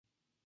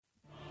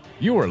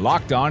You are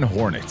Locked On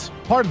Hornets,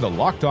 part of the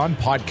Locked On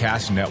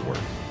Podcast Network.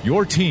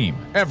 Your team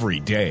every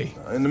day.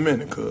 In a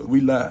minute, cuz we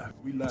live.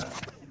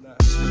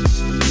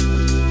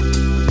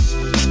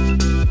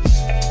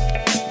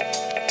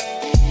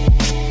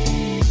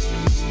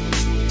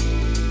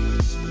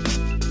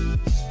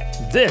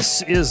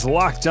 This is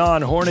Locked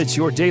On Hornets,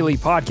 your daily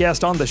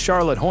podcast on the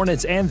Charlotte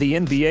Hornets and the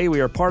NBA.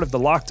 We are part of the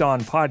Locked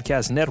On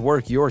Podcast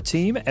Network, your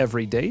team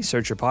every day.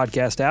 Search your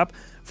podcast app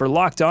for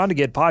Locked On to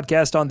get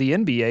podcast on the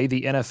NBA,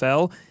 the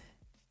NFL,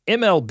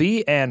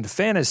 MLB, and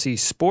fantasy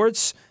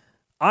sports.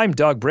 I'm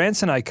Doug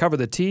Branson. I cover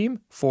the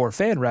team for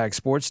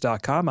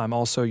FanRagSports.com. I'm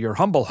also your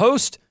humble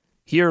host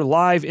here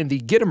live in the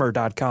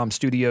Gittimer.com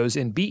studios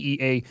in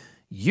BEA,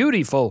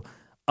 beautiful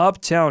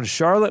uptown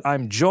Charlotte.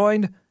 I'm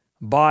joined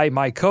by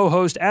my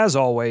co-host, as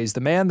always,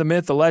 the man, the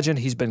myth, the legend.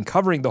 He's been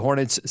covering the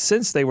Hornets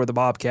since they were the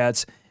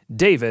Bobcats,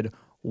 David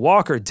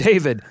Walker.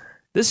 David,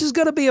 this is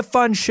going to be a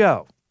fun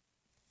show.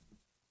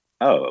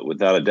 Oh,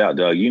 without a doubt,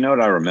 Doug. You know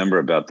what I remember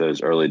about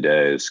those early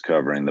days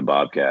covering the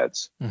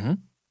Bobcats? Mm-hmm.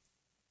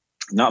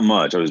 Not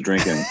much. I was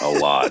drinking a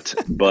lot.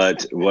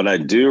 But what I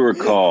do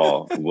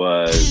recall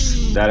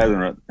was that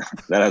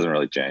hasn't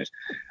really changed.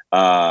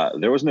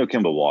 There was no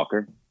Kemba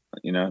Walker.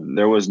 You know,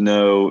 there was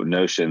no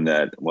notion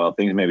that, well,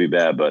 things may be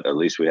bad, but at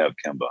least we have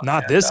Kemba.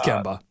 Not this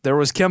Kemba. There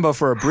was Kemba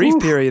for a brief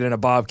period in a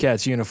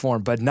Bobcats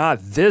uniform, but not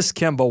this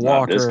Kemba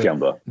Walker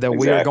that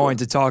we are going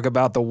to talk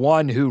about, the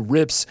one who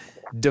rips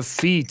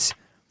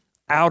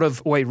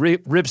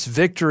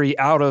victory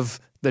out of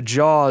the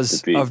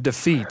jaws of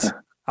defeat.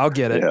 I'll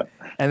get it. Yeah.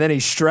 And then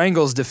he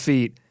strangles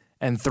defeat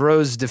and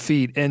throws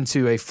defeat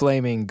into a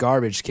flaming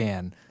garbage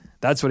can.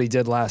 That's what he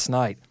did last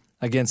night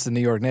against the New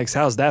York Knicks.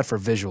 How's that for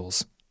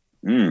visuals?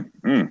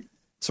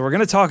 So we're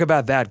going to talk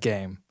about that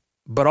game,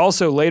 but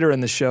also later in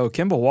the show,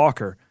 Kemba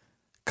Walker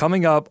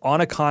coming up on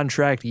a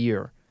contract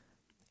year.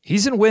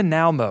 He's in win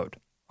now mode,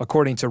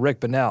 according to Rick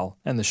Bonnell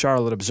and the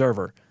Charlotte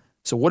Observer.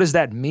 So what does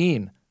that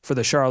mean for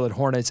the Charlotte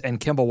Hornets and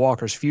Kemba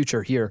Walker's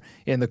future here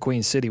in the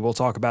Queen City? We'll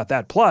talk about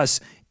that. Plus,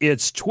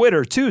 it's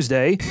Twitter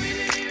Tuesday.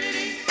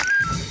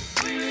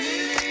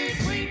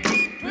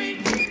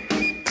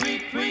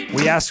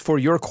 We asked for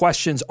your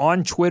questions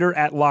on Twitter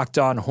at Locked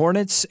On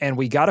Hornets, and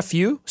we got a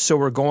few, so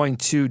we're going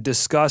to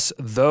discuss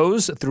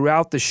those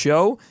throughout the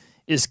show.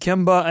 Is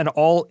Kemba an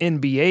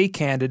all-NBA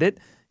candidate?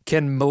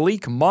 Can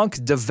Malik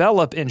Monk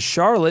develop in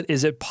Charlotte?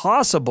 Is it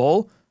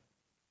possible?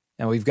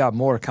 And we've got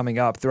more coming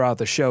up throughout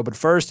the show. But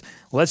first,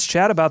 let's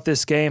chat about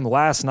this game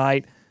last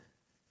night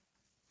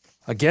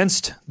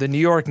against the New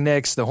York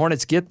Knicks. The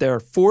Hornets get their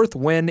fourth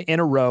win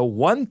in a row,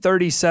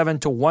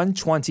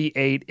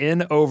 137-128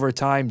 in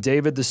overtime.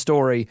 David, the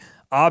story,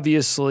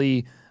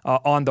 obviously,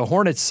 on the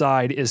Hornets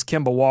side is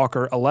Kemba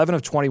Walker, 11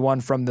 of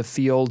 21 from the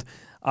field,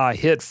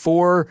 hit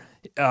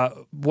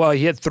he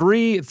hit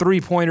three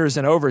three-pointers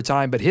in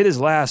overtime, but hit his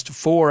last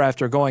four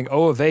after going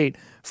 0 of 8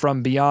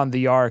 from beyond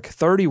the arc.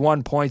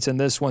 31 points in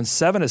this one,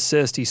 7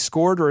 assists. He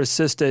scored or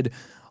assisted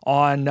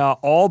on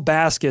all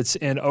baskets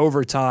in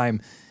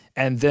overtime.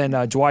 And then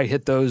Dwight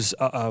hit those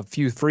a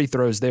few free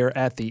throws there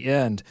at the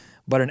end.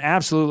 But an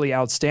absolutely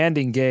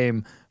outstanding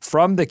game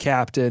from the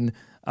captain.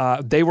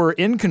 They were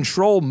in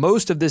control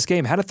most of this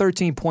game, had a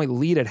 13-point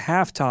lead at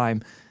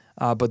halftime.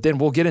 But then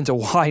we'll get into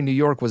why New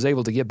York was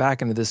able to get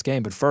back into this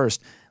game. But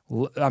first,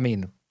 I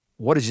mean,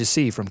 what did you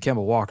see from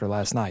Kemba Walker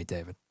last night,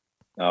 David?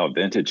 Oh,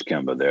 vintage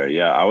Kemba there.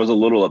 Yeah, I was a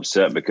little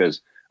upset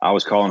because I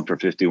was calling for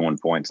 51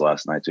 points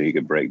last night so he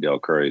could break Del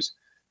Curry's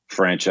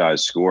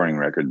franchise scoring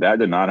record. That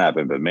did not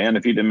happen. But, man,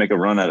 if he didn't make a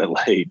run at it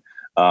late,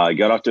 he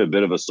got off to a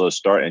bit of a slow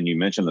start. And you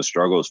mentioned the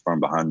struggles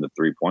from behind the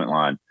three-point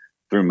line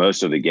through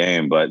most of the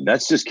game. But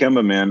that's just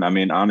Kemba, man. I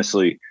mean,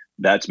 honestly,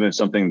 that's been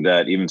something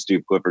that even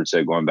Steve Clifford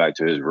said going back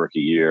to his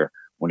rookie year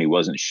when he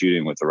wasn't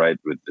shooting with the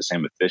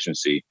same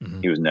efficiency.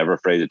 Mm-hmm. He was never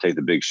afraid to take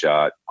the big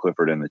shot.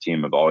 Clifford and the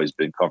team have always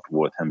been comfortable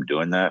with him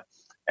doing that.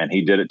 And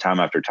he did it time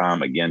after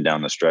time again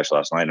down the stretch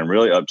last night and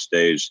really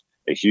upstaged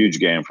a huge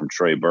game from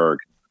Trey Burke,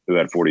 who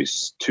had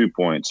 42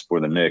 points for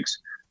the Knicks,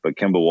 but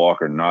Kemba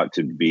Walker not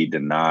to be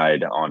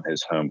denied on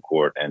his home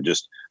court and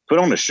just put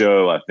on a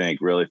show, I think,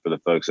 really for the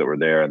folks that were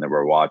there and that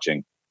were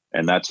watching.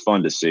 And that's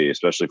fun to see,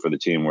 especially for the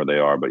team where they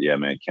are. But, yeah,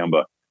 man,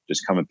 Kemba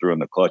just coming through in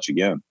the clutch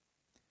again.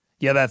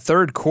 Yeah, that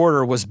third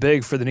quarter was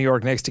big for the New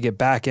York Knicks to get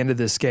back into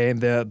this game.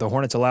 The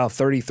Hornets allowed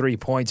 33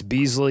 points.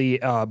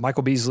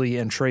 Michael Beasley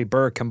and Trey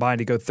Burke combined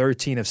to go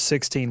 13 of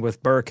 16,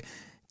 with Burke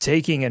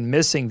taking and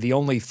missing the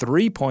only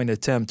three-point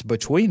attempt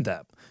between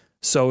them.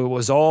 So it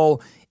was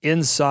all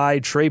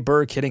inside. Trey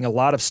Burke hitting a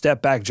lot of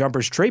step-back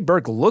jumpers. Trey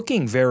Burke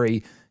looking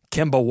very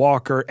Kemba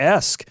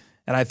Walker-esque.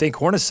 And I think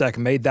Hornacek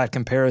made that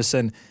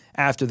comparison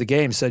after the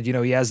game, said, you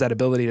know, he has that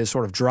ability to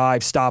sort of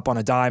drive, stop on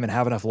a dime, and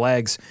have enough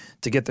legs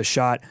to get the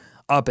shot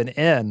up and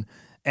in.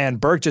 And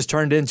Burke just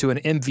turned into an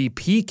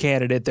MVP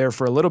candidate there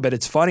for a little bit.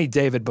 It's funny,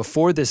 David,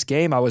 before this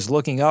game, I was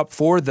looking up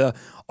for the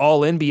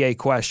All-NBA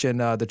question,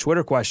 the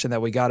Twitter question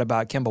that we got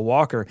about Kemba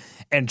Walker.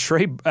 And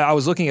I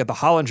was looking at the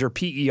Hollinger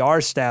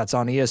PER stats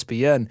on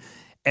ESPN.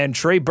 And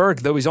Trey Burke,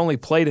 though he's only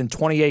played in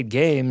 28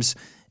 games,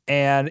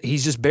 and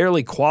he's just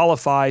barely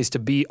qualifies to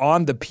be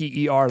on the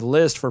PER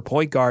list for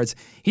point guards.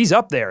 He's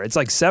up there. It's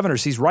like 7 or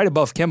he's right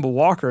above Kemba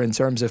Walker in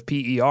terms of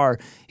PER.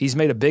 He's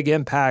made a big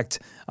impact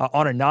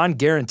on a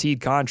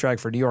non-guaranteed contract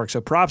for New York,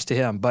 so props to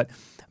him. But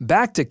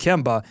back to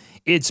Kemba,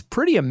 it's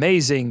pretty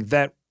amazing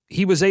that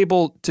he was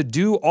able to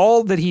do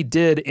all that he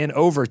did in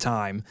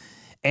overtime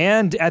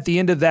and at the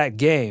end of that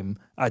game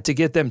to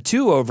get them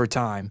to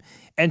overtime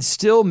and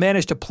still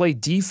managed to play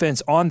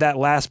defense on that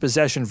last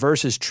possession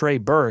versus Trey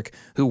Burke,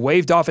 who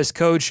waved off his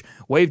coach,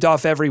 waved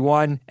off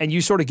everyone, and you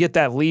sort of get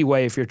that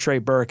leeway if you're Trey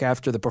Burke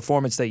after the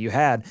performance that you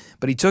had.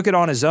 But he took it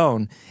on his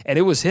own, and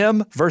it was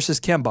him versus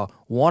Kemba,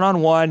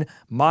 one-on-one,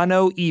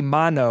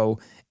 mano-a-mano,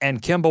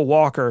 and Kemba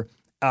Walker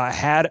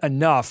had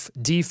enough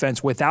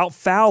defense without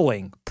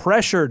fouling,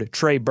 pressured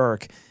Trey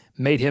Burke,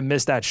 made him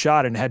miss that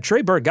shot. And had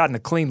Trey Burke gotten a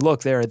clean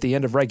look there at the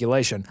end of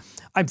regulation,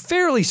 I'm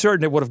fairly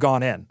certain it would have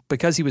gone in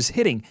because he was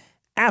hitting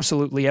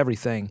absolutely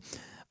everything.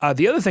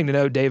 The other thing to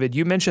note, David,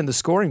 you mentioned the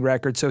scoring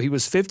record. So he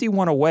was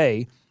 51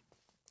 away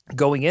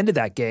going into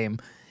that game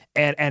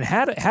and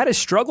had his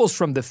struggles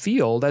from the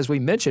field. As we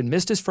mentioned,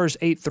 missed his first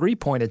 8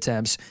 3-point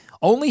attempts,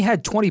 only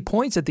had 20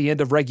 points at the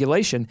end of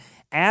regulation,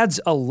 adds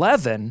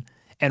 11,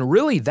 and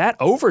really that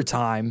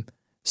overtime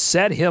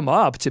set him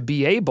up to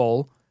be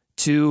able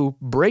to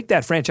break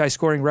that franchise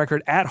scoring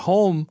record at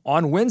home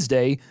on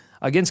Wednesday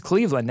against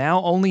Cleveland. Now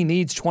only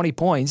needs 20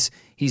 points.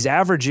 He's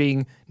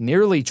averaging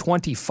nearly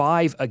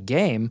 25 a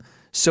game.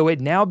 So it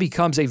now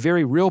becomes a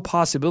very real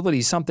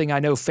possibility, something I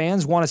know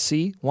fans want to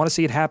see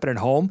it happen at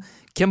home.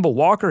 Kemba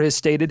Walker has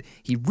stated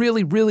he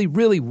really, really,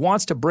 really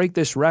wants to break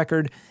this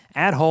record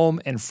at home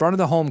in front of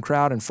the home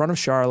crowd, in front of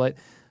Charlotte.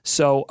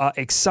 So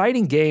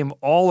exciting game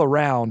all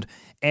around.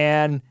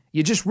 And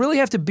you just really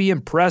have to be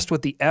impressed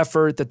with the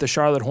effort that the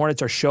Charlotte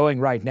Hornets are showing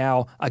right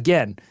now.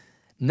 Again,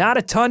 not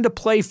a ton to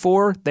play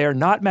for. They are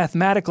not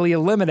mathematically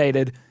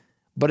eliminated,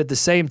 but at the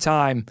same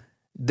time,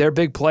 their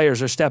big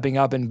players are stepping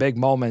up in big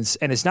moments,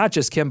 and it's not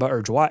just Kemba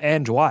or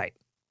Dwight.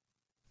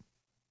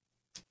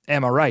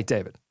 Am I right,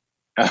 David?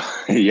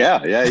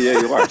 Yeah,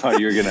 you are. I thought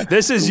you were going to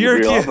This is your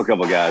cue. Off a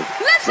couple guys.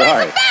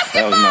 Sorry,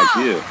 that was my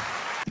cue.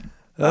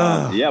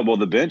 Yeah, well,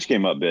 the bench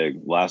came up big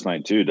last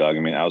night too, Doug. I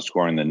mean,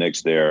 outscoring the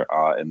Knicks there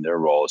in their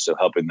role, so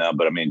helping them.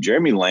 But I mean,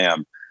 Jeremy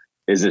Lamb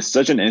is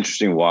such an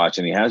interesting watch,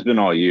 and he has been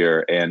all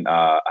year. And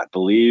I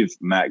believe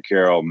Matt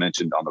Carroll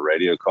mentioned on the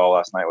radio call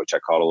last night, which I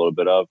caught a little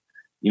bit of,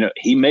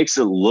 he makes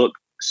it look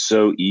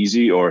so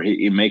easy, or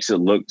he makes it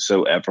look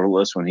so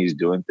effortless when he's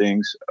doing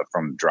things,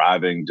 from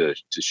driving to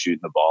shooting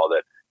the ball, that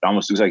it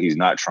almost looks like he's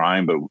not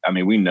trying. But I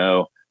mean, we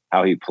know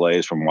how he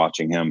plays from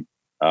watching him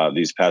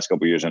these past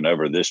couple of years and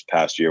over this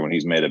past year when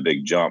he's made a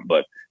big jump.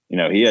 But,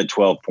 he had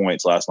 12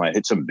 points last night,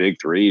 hit some big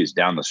threes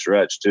down the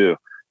stretch too.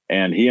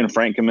 And he and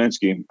Frank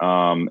Kaminsky,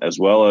 as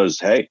well as,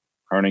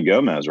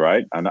 Hernangomez,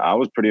 right? And I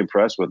was pretty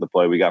impressed with the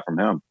play we got from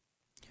him.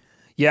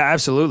 Yeah,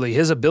 absolutely.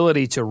 His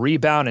ability to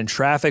rebound in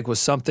traffic was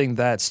something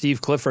that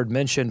Steve Clifford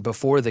mentioned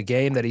before the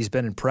game that he's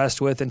been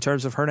impressed with in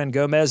terms of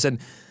Hernangomez. And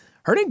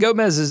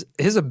Hernangomez,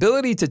 his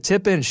ability to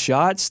tip in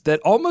shots that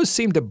almost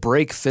seem to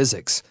break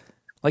physics.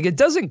 Like, it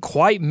doesn't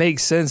quite make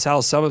sense how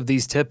some of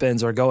these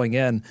tip-ins are going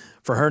in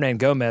for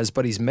Hernangomez,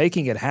 but he's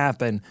making it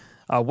happen.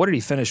 What did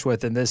he finish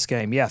with in this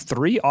game? Yeah,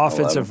 3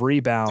 offensive 11,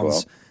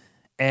 rebounds. 12.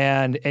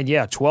 And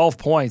 12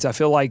 points. I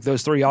feel like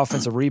those 3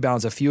 offensive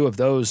rebounds, a few of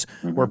those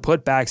were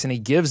putbacks, and he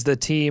gives the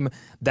team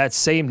that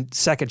same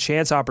second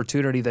chance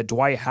opportunity that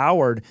Dwight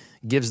Howard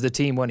gives the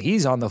team when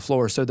he's on the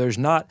floor. So there's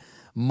not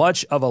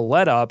much of a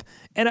let up.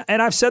 And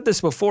I've said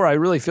this before, I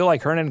really feel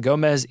like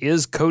Hernangomez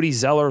is Cody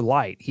Zeller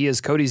light. He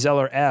is Cody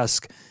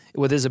Zeller-esque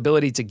with his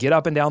ability to get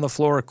up and down the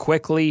floor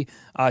quickly,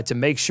 to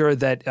make sure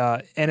that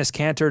Enes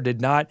Kanter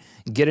did not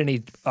get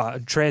any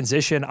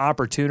transition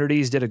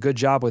opportunities, did a good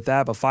job with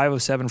that, but 5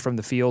 of 7 from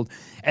the field.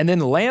 And then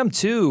Lamb,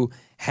 too,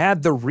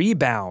 had the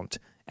rebound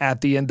at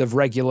the end of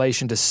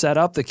regulation to set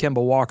up the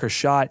Kemba Walker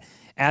shot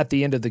at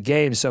the end of the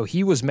game. So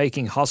he was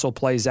making hustle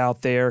plays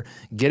out there,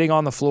 getting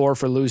on the floor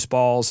for loose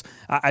balls.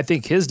 I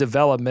think his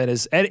development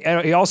is,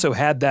 and he also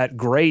had that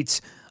great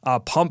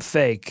pump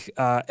fake,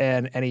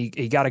 and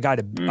he got a guy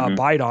to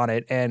bite on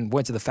it and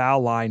went to the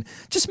foul line.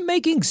 Just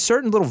making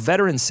certain little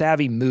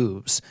veteran-savvy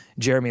moves,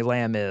 Jeremy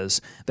Lamb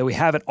is, that we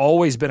haven't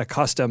always been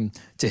accustomed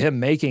to him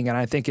making, and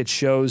I think it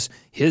shows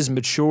his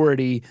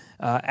maturity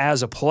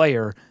as a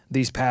player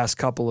these past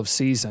couple of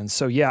seasons.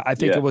 So, I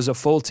think it was a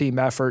full team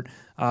effort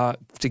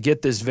to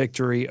get this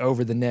victory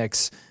over the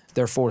Knicks,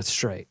 their 4th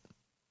straight.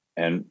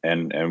 And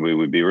we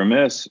would be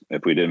remiss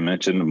if we didn't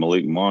mention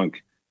Malik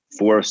Monk.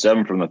 4 of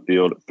 7 from the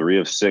field, 3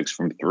 of 6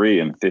 from 3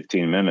 in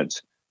 15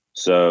 minutes.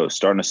 So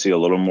starting to see a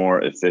little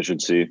more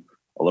efficiency,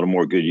 a little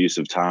more good use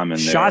of time in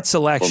there. Shot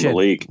selection,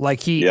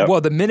 like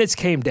the minutes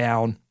came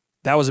down.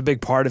 That was a big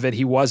part of it.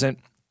 He wasn't.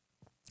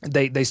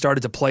 They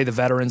started to play the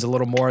veterans a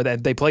little more.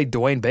 They played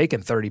Dwayne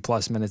Bacon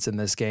 30-plus minutes in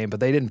this game, but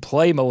they didn't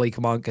play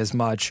Malik Monk as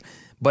much.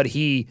 But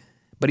he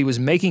was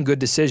making good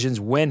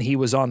decisions when he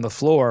was on the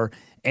floor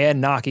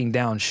and knocking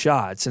down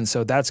shots. And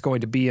so that's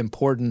going to be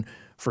important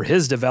for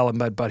his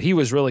development, but he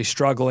was really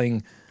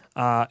struggling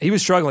He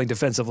was struggling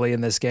defensively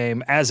in this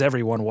game, as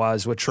everyone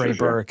was, with Trey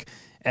Burke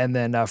and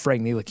then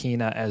Frank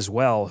Ntilikina as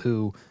well,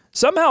 who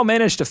somehow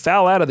managed to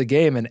foul out of the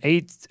game in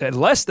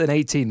less than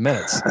 18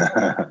 minutes.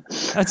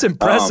 That's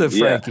impressive,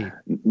 Frankie.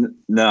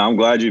 No, I'm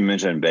glad you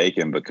mentioned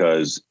Bacon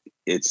because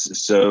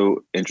it's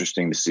so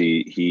interesting to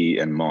see he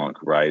and Monk,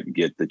 right,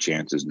 get the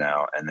chances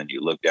now. And then you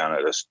look down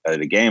at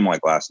a game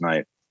like last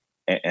night,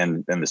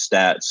 and the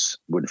stats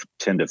would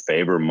tend to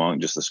favor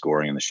Monk, just the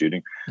scoring and the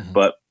shooting. Mm-hmm.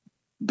 But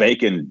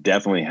Bacon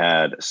definitely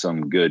had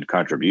some good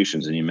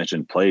contributions. And you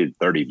mentioned played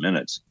 30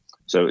 minutes.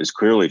 So is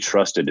clearly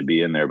trusted to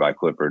be in there by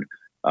Clifford.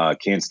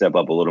 Can step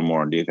up a little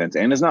more on defense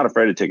and is not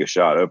afraid to take a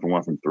shot. 0 for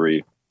 1 from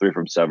 3, 3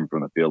 from 7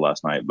 from the field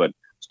last night, but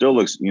still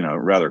looks,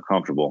 rather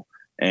comfortable.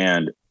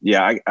 And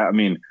yeah, I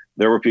mean,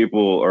 there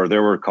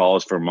were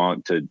calls for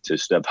Monk to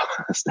step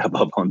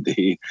up on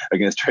D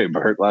against Trey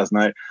Burke last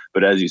night.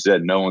 But as you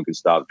said, no one could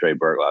stop Trey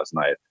Burke last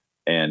night.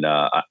 And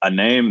a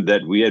name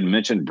that we had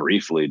mentioned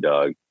briefly,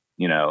 Doug,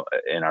 in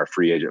our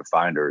free agent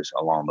finders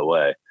along the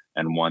way,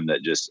 and one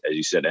that just, as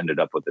you said, ended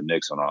up with the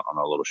Knicks on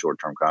a little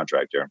short-term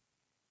contract here.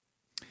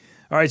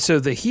 All right, so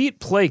the Heat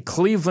play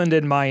Cleveland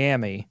and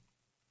Miami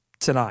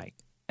tonight,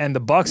 and the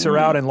Bucks are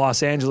out in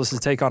Los Angeles to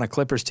take on a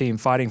Clippers team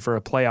fighting for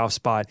a playoff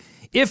spot.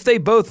 If they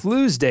both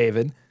lose,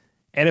 David,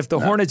 and if the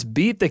Hornets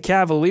beat the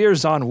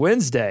Cavaliers on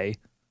Wednesday,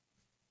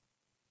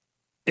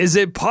 is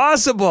it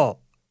possible?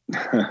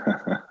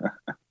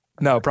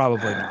 No,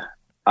 probably not.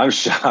 I'm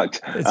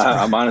shocked.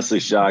 I'm honestly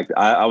shocked.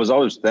 I was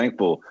always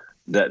thankful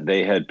that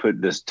they had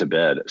put this to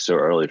bed so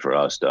early for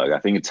us, Doug. I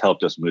think it's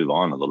helped us move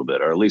on a little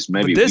bit, or at least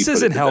maybe this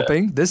isn't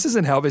helping. This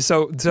isn't helping.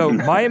 So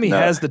Miami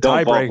has the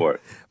tiebreaker.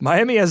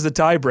 Miami has the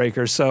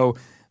tiebreaker, so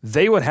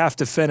they would have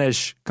to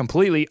finish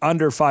completely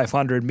under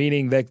 500,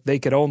 meaning that they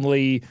could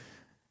only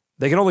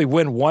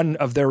win one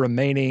of their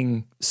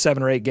remaining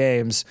 7 or 8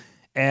 games,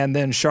 and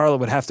then Charlotte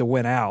would have to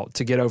win out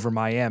to get over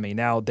Miami.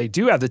 Now, they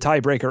do have the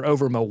tiebreaker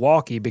over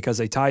Milwaukee because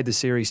they tied the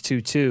series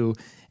 2-2,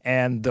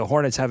 and the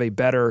Hornets have a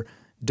better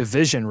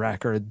division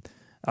record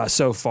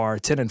so far,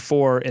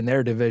 10-4 in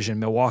their division,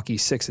 Milwaukee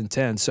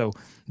 6-10. So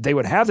they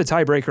would have the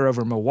tiebreaker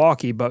over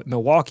Milwaukee, but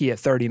Milwaukee at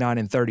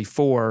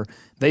 39-34,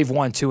 they've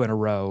won 2 in a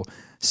row.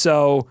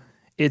 So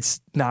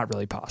it's not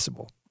really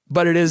possible.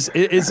 But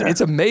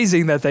it's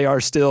amazing that they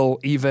are still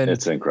even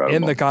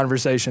in the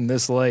conversation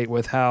this late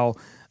with how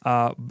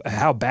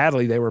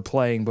badly they were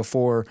playing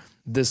before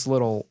this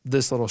little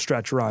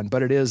stretch run.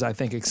 But it is, I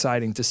think,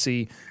 exciting to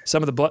see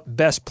some of the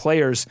best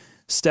players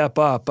step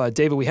up.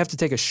 David, we have to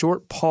take a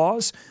short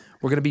pause.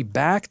 We're going to be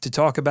back to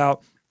talk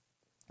about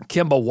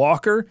Kemba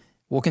Walker.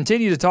 We'll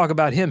continue to talk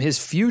about him, his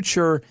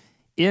future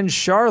in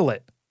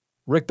Charlotte.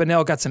 Rick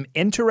Bonnell got some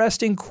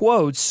interesting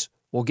quotes.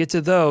 We'll get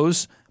to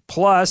those.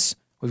 Plus,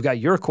 we've got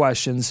your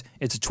questions.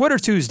 It's a Twitter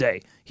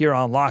Tuesday here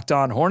on Locked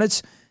On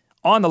Hornets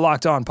on the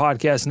Locked On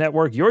Podcast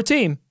Network, your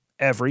team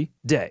every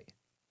day.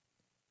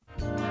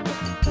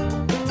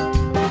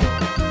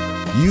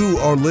 You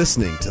are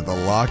listening to the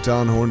Locked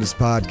On Hornets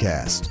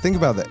podcast. Think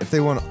about that. If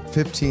they won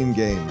 15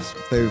 games,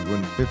 if they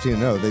win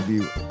 15-0, they'd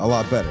be a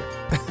lot better.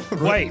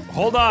 Wait,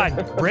 hold on.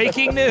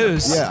 Breaking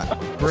news. Yeah.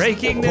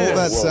 Breaking news. Pull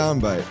that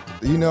soundbite.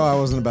 I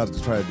wasn't about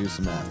to try to do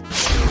some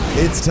math.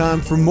 It's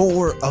time for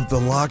more of the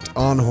Locked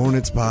On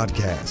Hornets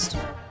podcast.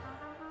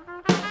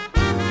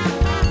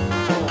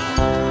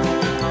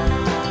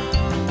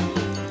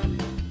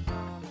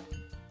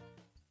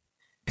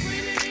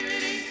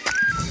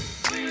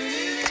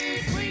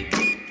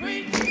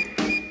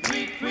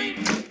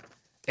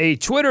 A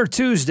Twitter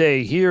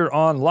Tuesday here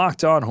on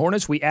Locked On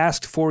Hornets. We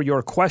asked for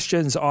your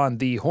questions on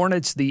the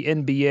Hornets, the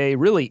NBA,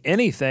 really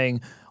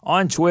anything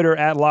on Twitter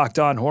at Locked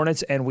On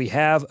Hornets, and we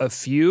have a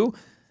few.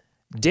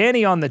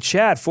 Danny on the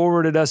chat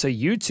forwarded us a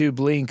YouTube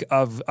link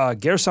of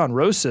Gerson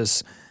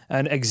Rosas,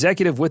 an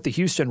executive with the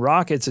Houston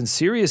Rockets and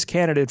serious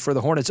candidate for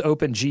the Hornets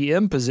open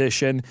GM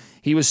position.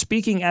 He was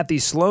speaking at the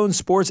Sloan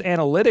Sports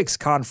Analytics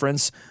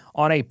Conference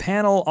on a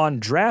panel on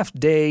draft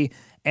day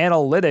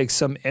analytics.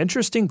 Some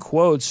interesting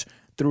quotes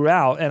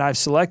throughout, and I've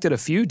selected a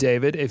few,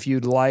 David, if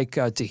you'd like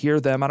to hear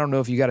them. I don't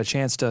know if you got a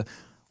chance to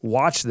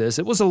watch this.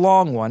 It was a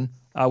long one.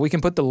 We can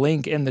put the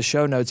link in the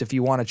show notes if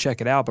you want to check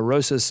it out. But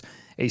Rosas,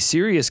 a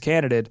serious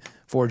candidate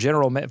for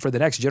the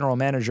next general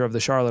manager of the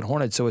Charlotte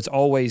Hornets, so it's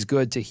always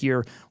good to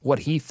hear what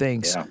he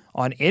thinks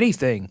on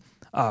anything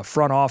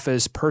front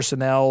office,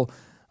 personnel,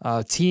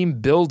 team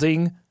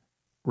building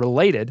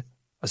related.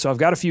 So I've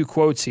got a few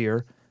quotes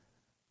here.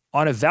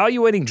 On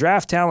evaluating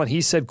draft talent, he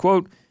said,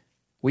 quote,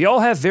 "We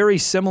all have very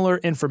similar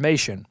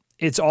information.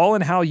 It's all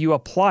in how you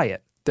apply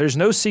it. There's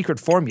no secret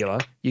formula.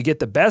 You get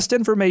the best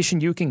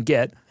information you can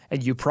get,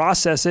 and you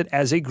process it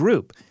as a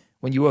group.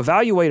 When you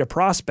evaluate a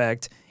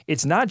prospect,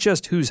 it's not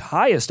just who's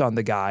highest on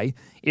the guy,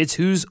 it's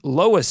who's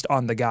lowest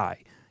on the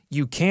guy.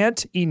 You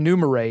can't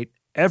enumerate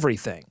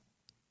everything."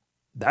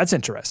 That's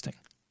interesting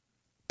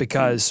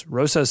because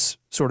Rosas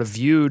sort of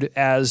viewed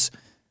as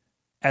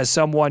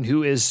someone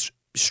who is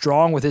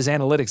strong with his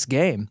analytics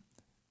game.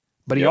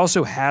 But he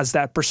also has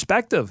that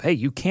perspective. Hey,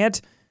 you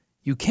can't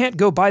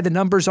go by the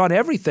numbers on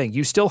everything.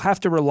 You still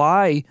have to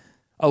rely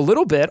a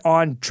little bit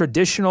on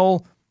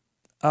traditional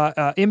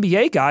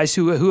NBA guys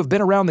who have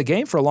been around the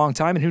game for a long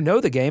time and who know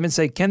the game and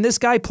say, can this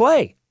guy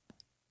play?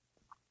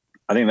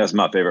 I think that's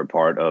my favorite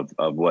part of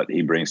what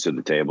he brings to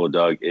the table,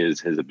 Doug, is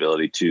his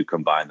ability to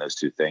combine those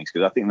two things.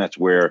 Because I think that's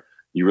where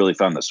you really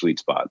found the sweet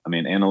spot. I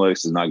mean,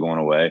 analytics is not going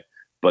away,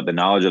 but the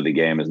knowledge of the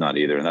game is not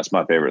either. And that's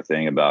my favorite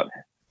thing about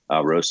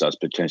Rosas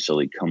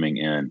potentially coming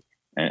in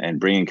and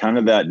bringing kind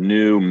of that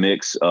new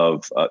mix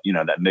of,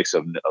 that mix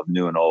of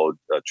new and old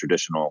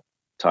traditional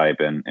type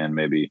and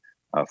maybe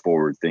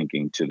forward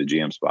thinking to the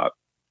GM spot.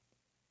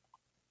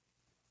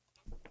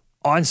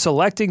 On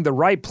selecting the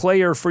right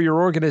player for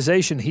your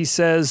organization, he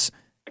says,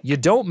 you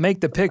don't make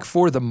the pick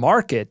for the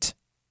market,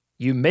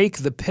 you make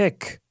the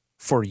pick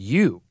for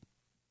you.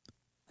 I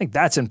think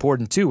that's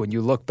important too when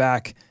you look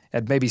back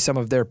at maybe some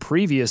of their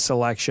previous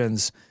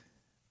selections.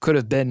 Could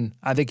have been,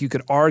 I think you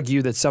could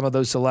argue that some of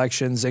those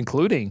selections,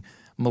 including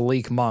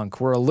Malik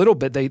Monk, were a little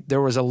bit,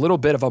 there was a little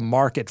bit of a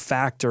market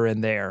factor in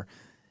there.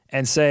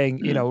 And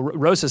saying,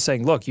 Rosas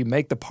saying, look, you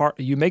make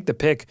the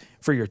pick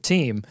for your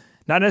team,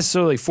 not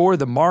necessarily for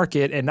the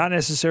market and not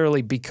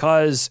necessarily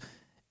because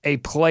a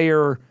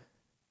player,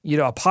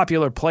 a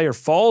popular player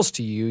falls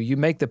to you. You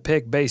make the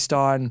pick based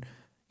on,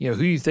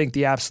 who you think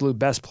the absolute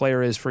best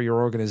player is for your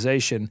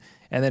organization.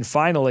 And then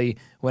finally,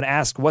 when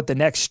asked what the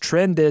next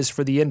trend is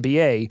for the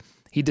NBA,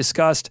 he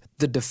discussed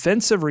the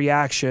defensive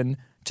reaction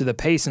to the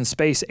pace and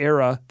space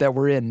era that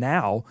we're in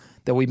now,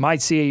 that we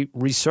might see a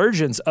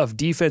resurgence of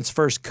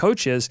defense-first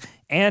coaches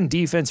and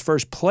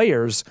defense-first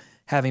players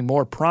having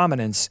more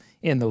prominence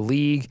in the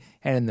league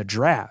and in the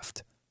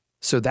draft.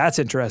 So that's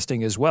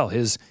interesting as well,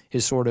 his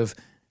sort of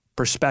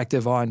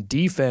perspective on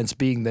defense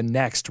being the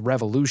next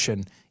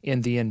revolution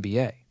in the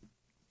NBA.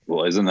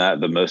 Well, isn't that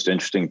the most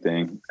interesting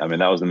thing? I mean,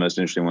 that was the most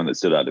interesting one that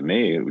stood out to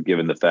me,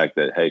 given the fact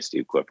that, hey,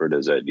 Steve Clifford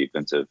is a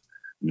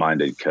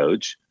defensive-minded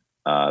coach.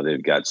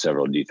 They've got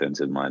several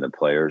defensive-minded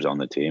players on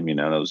the team.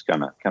 That was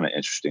kind of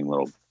interesting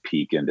little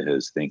peek into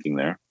his thinking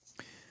there.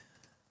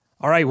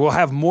 All right, we'll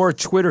have more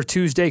Twitter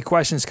Tuesday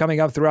questions coming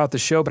up throughout the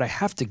show, but I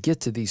have to get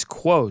to these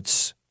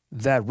quotes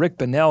that Rick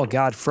Bonnell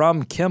got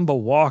from Kemba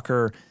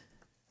Walker.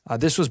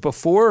 This was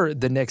before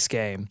the Knicks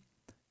game.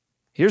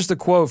 Here's the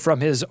quote from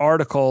his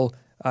article,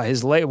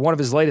 one of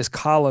his latest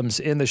columns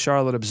in the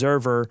Charlotte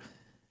Observer.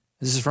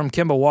 This is from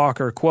Kemba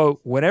Walker. Quote,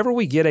 whenever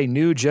we get a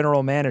new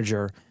general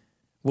manager,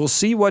 we'll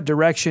see what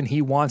direction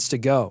he wants to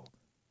go,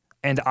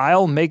 and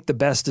I'll make the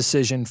best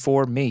decision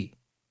for me,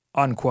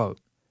 unquote.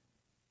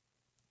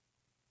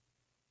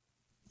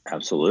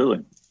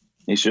 Absolutely.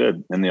 He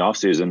should. In the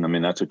offseason, I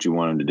mean, that's what you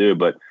want him to do.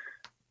 But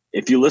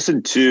if you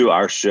listen to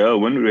our show,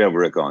 when did we have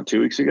Rick on?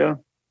 2 weeks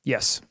ago?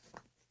 Yes.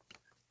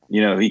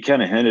 He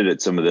kind of hinted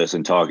at some of this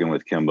in talking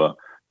with Kemba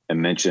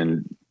and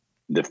mentioned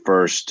the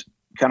first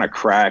kind of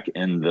crack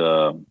in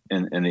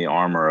the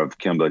armor of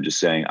Kemba, just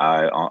saying,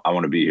 I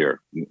want to be here,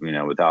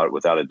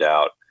 without a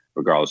doubt,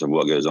 regardless of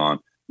what goes on.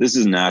 This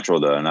is natural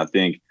though. And I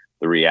think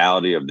the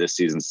reality of this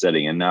season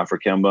setting in now for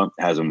Kemba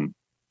has him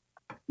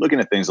looking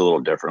at things a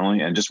little differently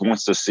and just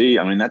wants to see.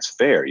 I mean, that's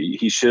fair.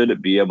 He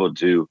should be able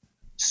to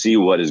see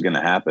what is going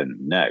to happen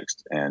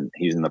next. And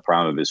he's in the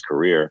prime of his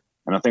career.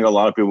 And I think a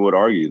lot of people would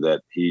argue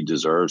that he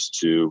deserves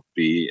to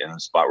be in a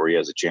spot where he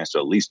has a chance to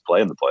at least play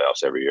in the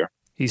playoffs every year.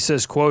 He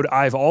says, quote,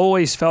 I've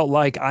always felt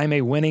like I'm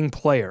a winning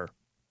player,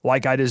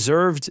 like I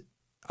deserved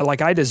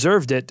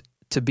it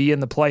to be in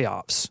the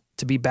playoffs,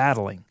 to be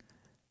battling.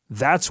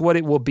 That's what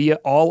it will be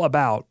all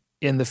about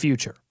in the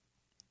future.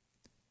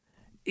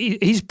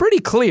 He's pretty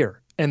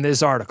clear in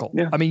this article.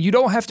 Yeah. I mean, you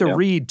don't have to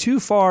read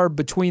too far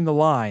between the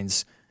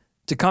lines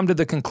to come to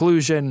the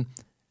conclusion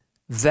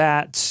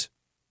that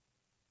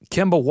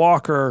Kemba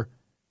Walker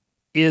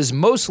is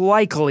most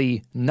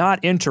likely not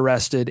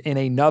interested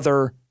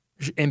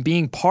in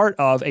being part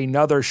of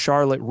another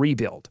Charlotte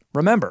rebuild.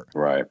 Remember,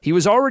 right? He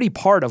was already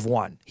part of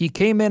one. He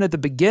came in at the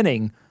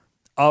beginning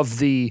of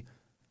the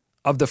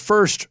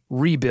first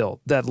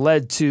rebuild that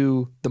led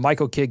to the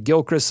Michael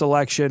Kidd-Gilchrist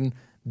selection,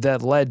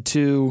 that led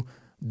to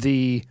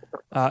the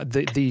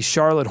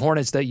Charlotte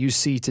Hornets that you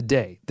see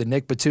today, the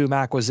Nick Batum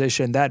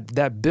acquisition, that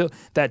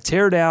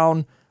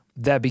teardown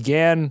that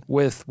began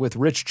with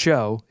Rich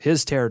Cho,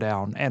 his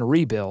teardown and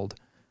rebuild,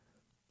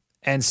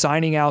 and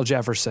signing Al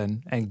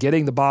Jefferson and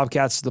getting the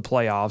Bobcats to the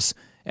playoffs,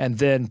 and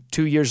then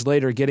 2 years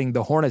later getting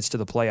the Hornets to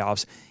the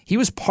playoffs. He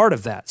was part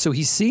of that. So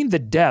he's seen the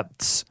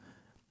depths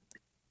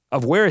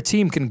of where a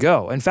team can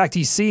go. In fact,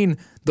 he's seen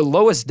the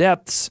lowest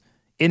depths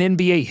in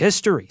NBA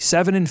history,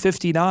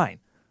 7-59.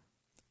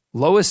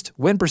 Lowest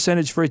win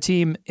percentage for a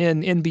team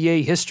in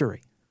NBA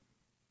history.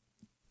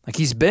 Like,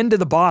 he's been to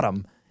the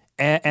bottom,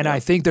 and I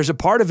think there's a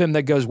part of him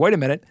that goes, wait a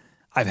minute,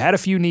 I've had a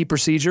few knee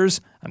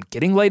procedures. I'm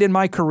getting late in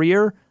my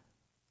career.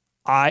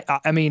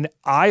 I mean,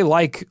 I,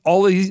 like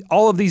all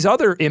of these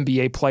other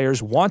NBA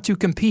players, want to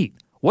compete.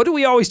 What do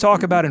we always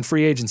talk about in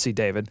free agency,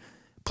 David?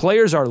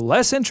 Players are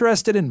less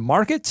interested in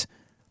market.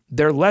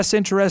 They're less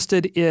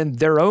interested in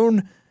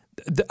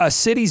a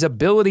city's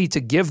ability to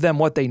give them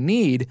what they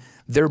need.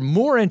 They're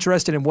more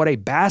interested in what a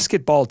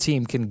basketball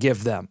team can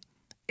give them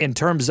in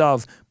terms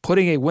of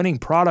putting a winning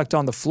product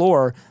on the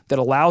floor that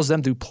allows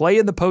them to play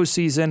in the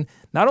postseason,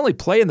 not only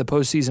play in the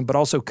postseason, but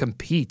also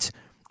compete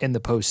in the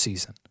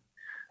postseason.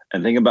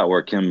 And think about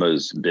where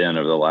Kemba's been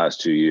over the last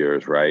 2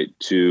 years, right?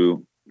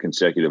 2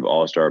 consecutive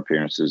All-Star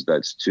appearances.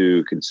 That's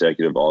 2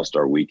 consecutive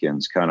All-Star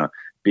weekends, kind of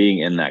being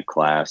in that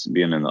class,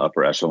 being in the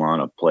upper echelon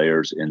of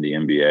players in the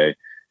NBA.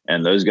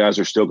 And those guys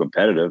are still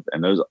competitive.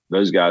 And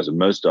those guys,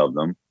 most of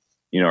them,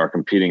 are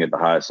competing at the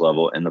highest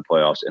level in the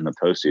playoffs, in the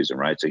postseason,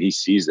 right? So he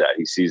sees that.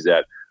 He sees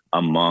that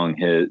among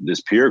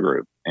this peer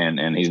group,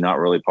 and he's not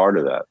really part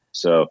of that.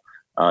 So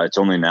it's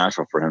only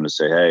natural for him to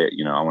say, hey,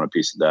 I want a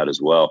piece of that as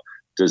well.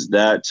 Does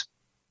that,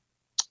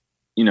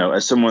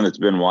 as someone that's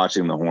been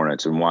watching the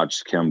Hornets and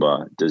watched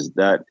Kemba, does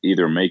that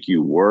either make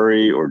you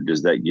worry, or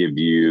does that give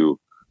you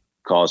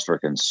cause for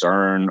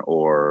concern,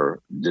 or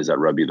does that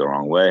rub you the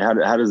wrong way? How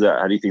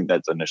do you think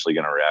that's initially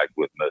going to react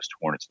with most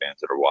Hornets fans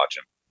that are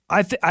watching?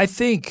 I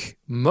think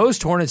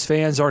most Hornets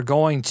fans are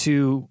going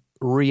to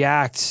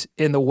react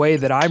in the way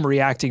that I'm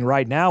reacting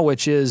right now,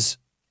 which is,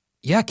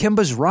 yeah,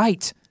 Kemba's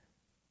right.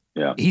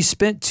 Yeah. He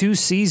spent 2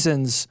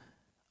 seasons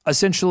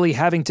essentially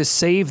having to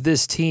save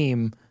this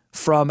team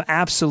from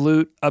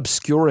absolute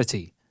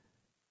obscurity.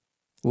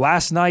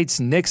 Last night's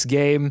Knicks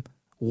game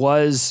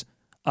was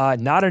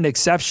not an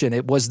exception.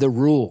 It was the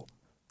rule.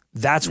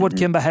 That's what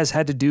Kemba has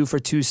had to do for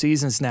 2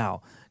 seasons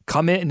now.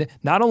 Come in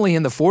not only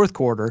in the fourth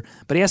quarter,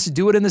 but he has to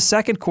do it in the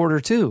second quarter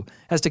too.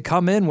 Has to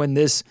come in when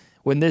this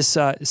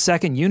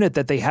second unit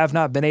that they have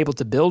not been able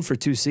to build for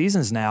 2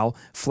 seasons now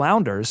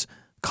flounders.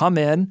 Come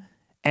in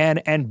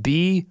and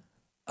be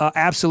an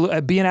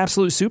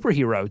absolute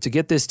superhero to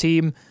get this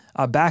team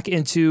back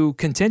into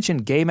contention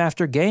game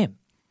after game.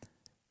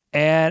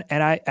 And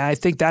I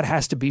think that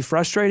has to be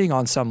frustrating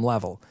on some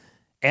level.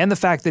 And the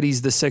fact that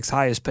he's the 6th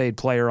highest paid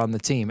player on the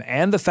team,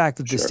 and the fact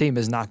that this team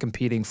is not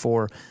competing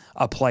for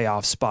a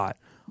playoff spot.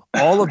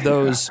 All of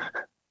those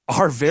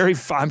are very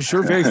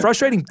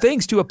frustrating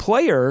things to a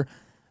player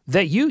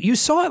that you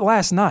saw it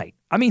last night.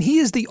 I mean, he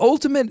is the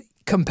ultimate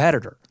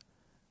competitor.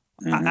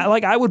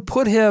 I would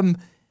put him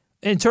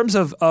in terms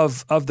of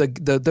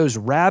those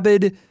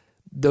rabid,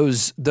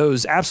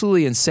 those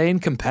absolutely insane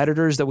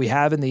competitors that we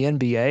have in the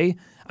NBA.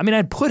 I mean,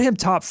 I'd put him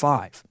top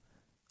 5.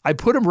 I'd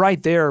put him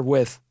right there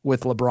with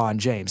LeBron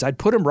James. I'd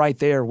put him right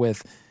there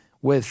with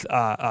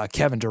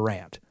Kevin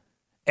Durant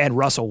and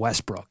Russell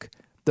Westbrook.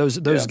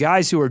 Those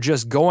guys who are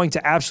just going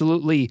to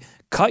absolutely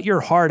cut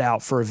your heart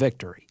out for a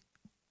victory.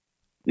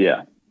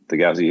 Yeah, the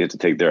guys that you have to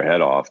take their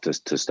head off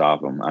to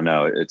stop them. I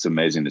know, it's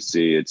amazing to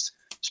see. It's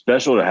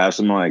special to have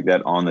someone like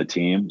that on the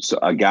team. So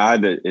a guy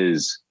that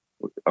is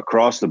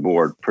across the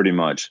board pretty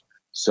much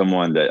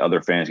someone that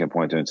other fans can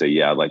point to and say,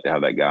 yeah, I'd like to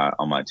have that guy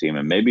on my team.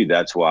 And maybe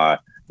that's why,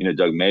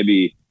 Doug,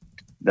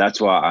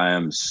 that's why I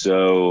am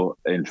so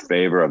in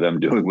favor of them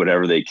doing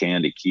whatever they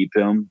can to keep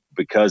him,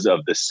 because of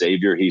the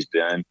savior he's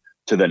been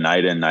to the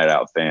night in, night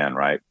out fan,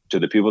 right? To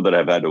the people that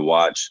have had to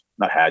watch,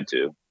 not had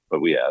to, but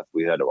we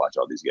had to watch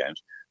all these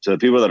games. So the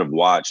people that have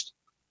watched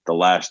the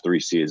last 3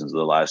 seasons,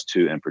 the last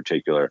 2 in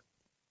particular,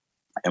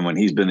 and when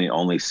he's been the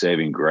only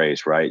saving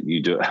grace, right?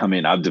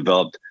 I've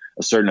developed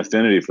a certain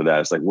affinity for that.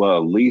 It's like, well,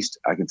 at least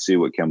I can see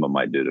what Kemba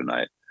might do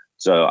tonight.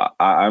 So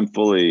I'm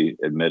fully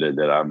admitted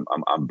that I'm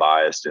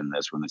biased in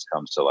this when this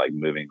comes to like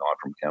moving on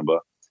from Kemba.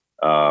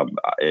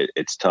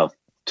 It's tough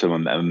to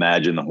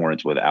imagine the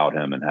Hornets without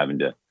him and having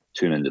to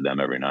tune into them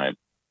every night.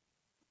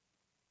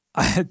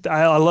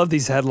 I love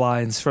these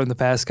headlines from the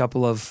past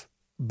couple of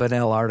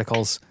Bunnell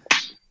articles.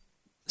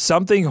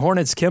 Something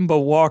Hornets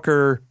Kemba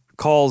Walker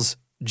calls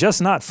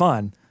just not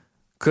fun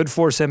could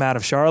force him out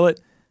of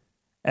Charlotte.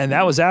 And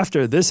that was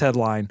after this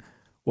headline.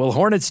 Will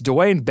Hornets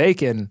Dwayne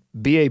Bacon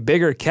be a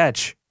bigger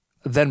catch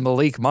than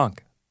Malik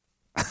Monk?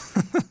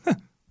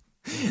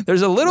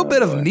 There's a little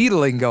bit of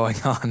needling going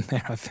on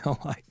there, I feel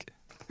like.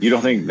 You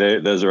don't think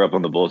those are up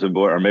on the bulletin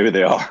board? Or maybe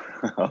they are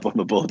up on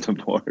the bulletin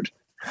board.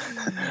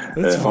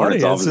 It's funny.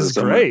 This is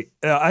great.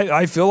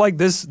 I feel like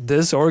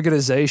this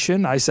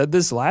organization, I said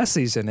this last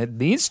season, it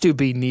needs to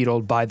be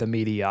needled by the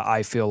media,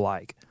 I feel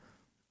like.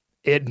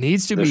 It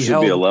needs to be held. There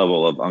should be a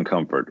level of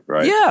uncomfort,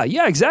 right?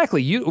 Yeah,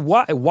 exactly.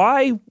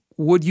 Why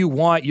would you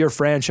want your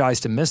franchise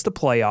to miss the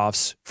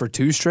playoffs for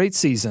 2 straight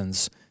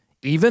seasons,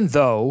 even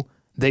though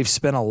they've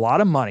spent a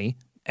lot of money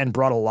and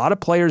brought a lot of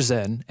players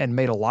in and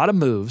made a lot of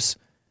moves?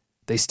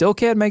 They still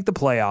can't make the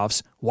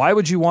playoffs. Why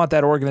would you want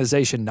that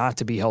organization not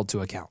to be held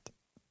to account?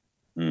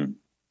 And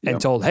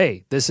told,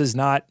 hey, this is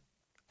not,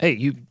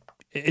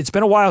 it's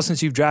been a while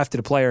since you've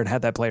drafted a player and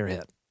had that player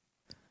hit.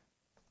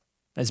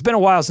 It's been a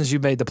while since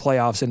you've made the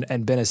playoffs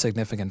and been a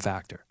significant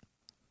factor.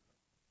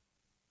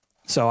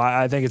 So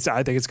I think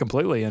it's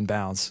completely in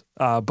bounds.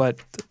 But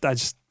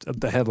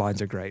the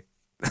headlines are great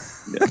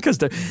because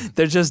they're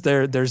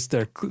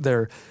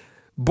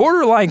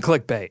borderline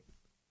clickbait,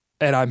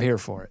 and I'm here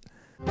for it.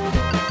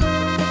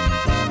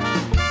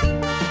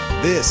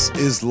 This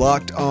is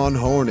Locked On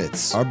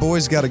Hornets. Our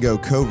boys got to go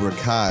Cobra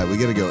Kai. We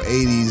got to go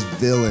 80s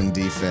villain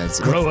defense.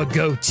 Grow a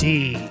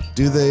goatee.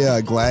 Do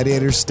the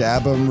gladiator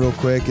stab him real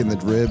quick in the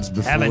ribs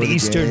before Have an the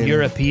Eastern game?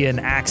 European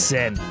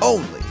accent.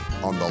 Only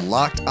on the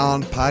Locked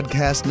On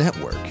Podcast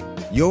Network.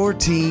 Your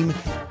team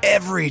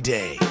every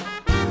day.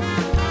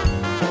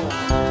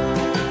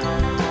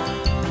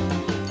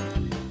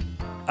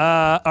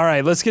 All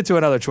right, let's get to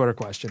another Twitter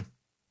question.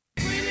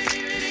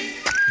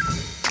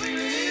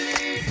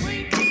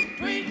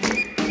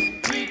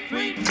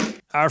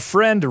 Our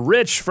friend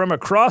Rich from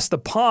across the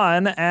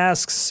pond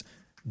asks,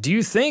 do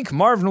you think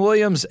Marvin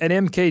Williams and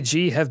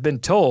MKG have been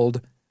told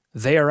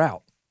they are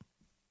out?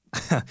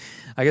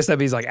 I guess that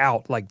means like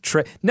out, like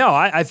no.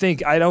 I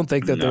don't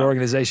think that the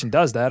organization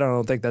does that. I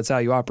don't think that's how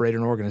you operate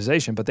an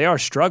organization. But they are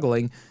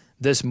struggling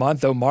this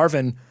month, though.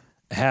 Marvin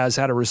has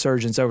had a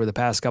resurgence over the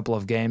past couple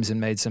of games and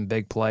made some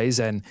big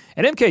plays, and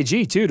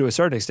MKG too, to a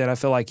certain extent. I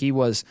feel like he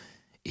was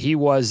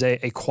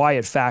a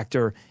quiet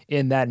factor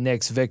in that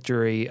Knicks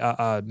victory,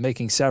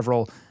 making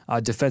several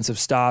defensive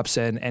stops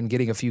and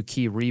getting a few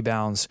key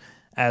rebounds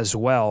as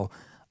well.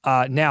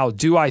 Now,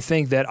 do I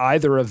think that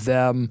either of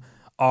them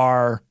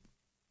are,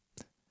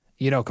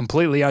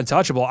 completely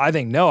untouchable? I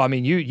think no. I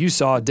mean, you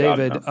saw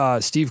David,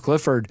 Steve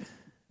Clifford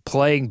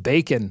playing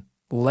Bacon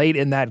late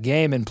in that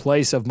game in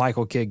place of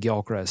Michael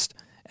Kidd-Gilchrist.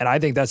 And I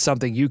think that's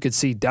something you could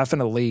see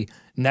definitely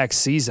next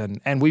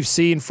season. And we've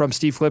seen from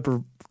Steve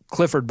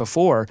Clifford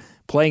before,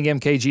 playing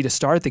MKG to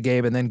start the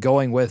game and then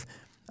going with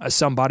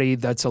somebody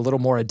that's a little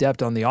more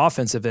adept on the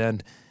offensive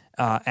end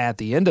at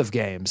the end of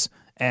games.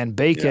 And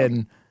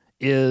Bacon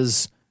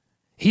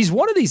he's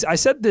one of these. I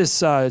said this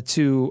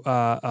to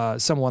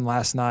someone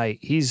last night.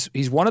 He's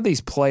one of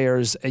these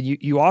players, and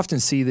you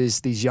often see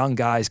these young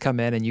guys come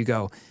in and you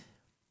go,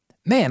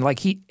 man,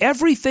 like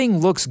everything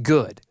looks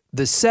good.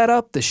 The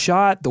setup, the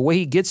shot, the way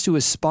he gets to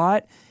his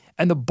spot,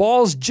 and the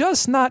ball's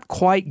just not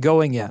quite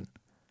going in.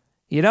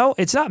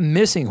 It's not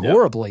missing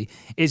horribly.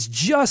 It's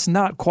just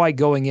not quite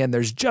going in.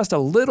 There's just a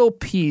little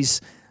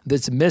piece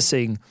that's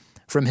missing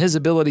from his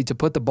ability to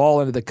put the ball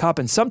into the cup.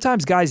 And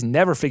sometimes guys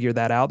never figure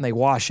that out and they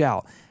wash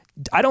out.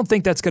 I don't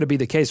think that's going to be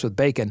the case with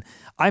Bacon.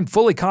 I'm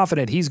fully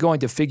confident he's going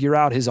to figure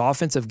out his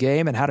offensive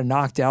game and how to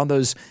knock down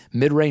those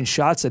mid-range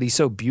shots that he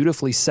so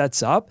beautifully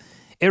sets up.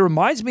 It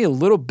reminds me a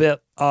little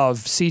bit of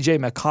C.J.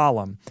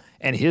 McCollum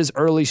and his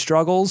early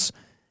struggles.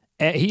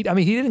 And he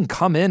didn't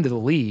come into the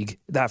league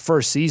that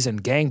first season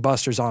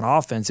gangbusters on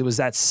offense. It was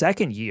that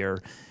second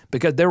year,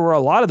 because there were a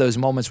lot of those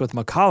moments with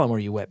McCollum where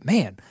you went,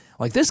 man,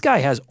 like this guy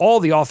has all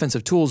the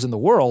offensive tools in the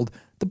world.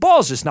 The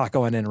ball's just not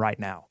going in right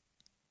now.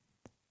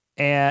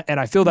 And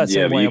I feel that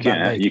same way about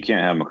Bacon. You can't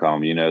have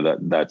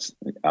McCollum. That's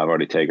I've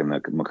already taken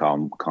the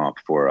McCollum comp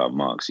for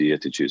Monk, so you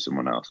have to choose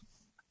someone else.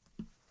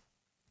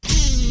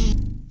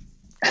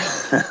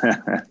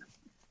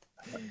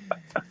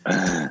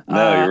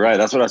 No, you're right.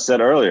 That's what I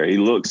said earlier.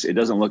 It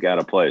doesn't look out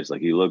of place.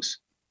 Like he looks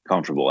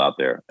comfortable out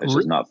there. It's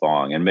just not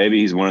thawing. And maybe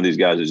he's one of these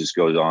guys that just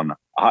goes on a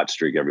hot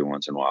streak every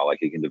once in a while. Like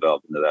he can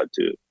develop into that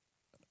too.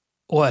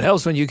 Well, it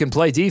helps when you can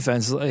play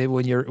defense,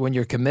 when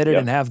you're committed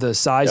and have the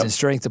size and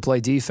strength to play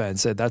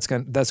defense. That's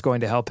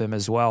going to help him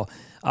as well.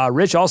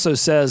 Rich also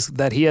says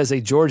that he has a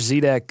George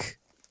Zedek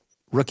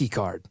rookie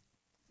card.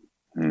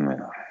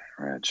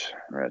 Rich.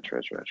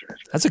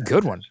 That's a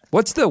good one.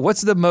 What's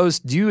the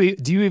most? Do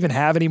you even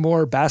have any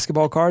more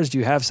basketball cards? Do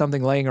you have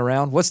something laying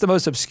around? What's the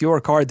most obscure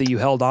card that you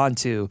held on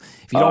to?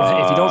 If you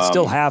don't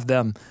still have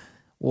them,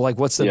 like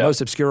what's the most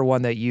obscure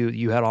one that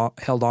you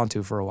held on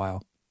to for a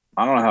while?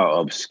 I don't know how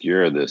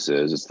obscure this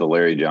is. It's the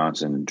Larry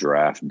Johnson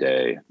draft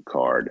day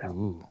card.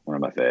 Ooh. One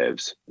of my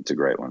faves. It's a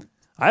great one.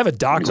 I have a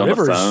Doc He's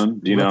Rivers. On the phone.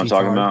 Do you know what I'm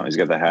talking card. about? He's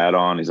got the hat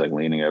on. He's like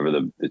leaning over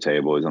the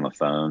table. He's on the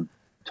phone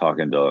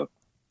talking to,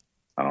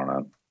 I don't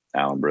know,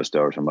 Alan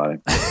Bristow or somebody.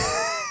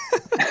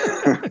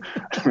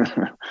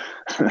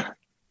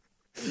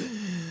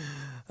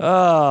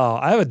 Oh,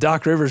 I have a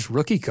Doc Rivers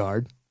rookie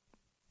card,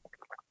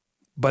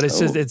 but it's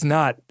just it's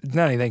not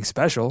anything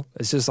special.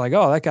 It's just like,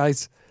 that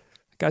guy's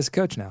a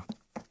coach now.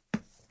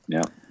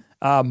 Yeah.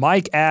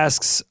 Mike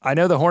asks, I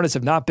know the Hornets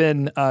have not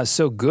been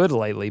so good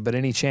lately, but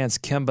any chance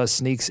Kemba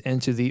sneaks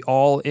into the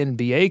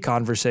All-NBA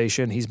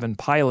conversation? He's been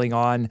piling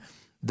on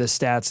the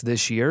stats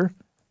this year.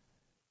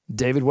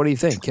 David, what do you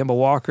think? Kemba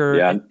Walker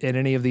in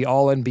any of the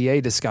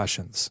All-NBA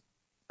discussions?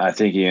 I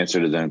think he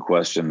answered his own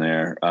question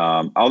there.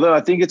 Although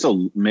I think it's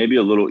maybe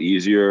a little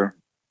easier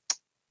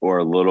or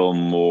a little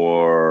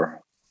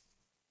more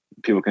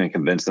 – people can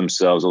convince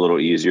themselves a little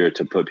easier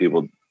to put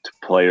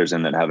players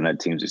in that haven't had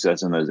team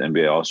success in those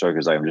NBA All-Star,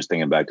 because I'm just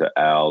thinking back to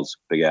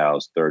Big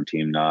Al's third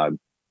team nod.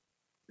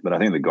 But I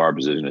think the guard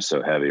position is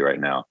so heavy right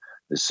now.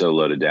 It's so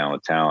loaded down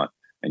with talent.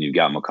 And you've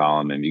got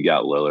McCollum and you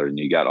got Lillard and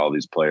you got all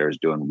these players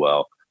doing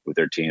well with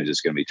their teams.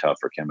 It's going to be tough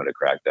for Kemba to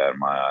crack that in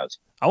my eyes.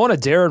 I want a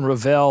Darren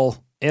Ravel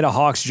in a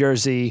Hawks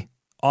jersey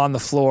on the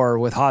floor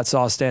with hot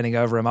sauce standing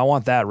over him. I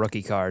want that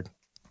rookie card.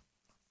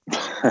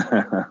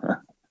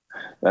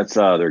 That's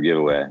their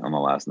giveaway on the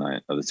last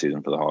night of the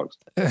season for the Hawks.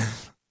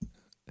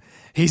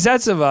 He's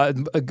had some,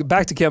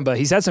 back to Kemba,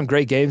 he's had some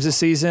great games this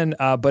season,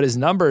 but his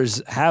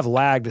numbers have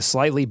lagged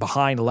slightly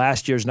behind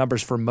last year's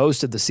numbers for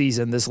most of the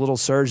season. This little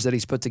surge that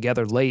he's put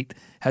together late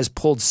has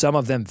pulled some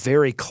of them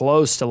very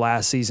close to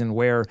last season,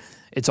 where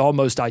it's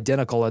almost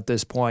identical at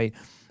this point.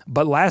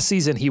 But last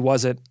season, he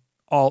wasn't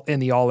all in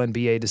the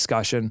All-NBA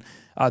discussion.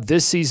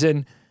 This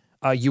season,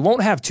 you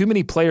won't have too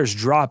many players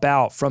drop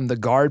out from the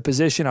guard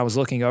position. I was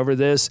looking over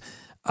this.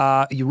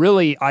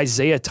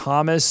 Isaiah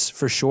Thomas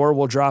for sure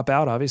will drop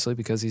out, obviously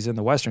because he's in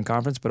the Western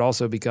Conference, but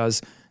also because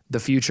the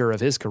future of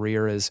his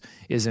career is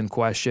in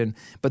question.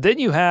 But then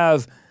you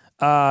have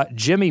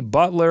Jimmy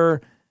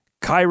Butler,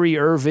 Kyrie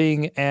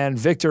Irving, and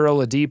Victor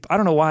Oladipo. I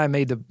don't know why I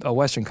made a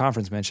Western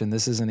Conference mention.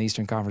 This isn't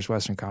Eastern Conference,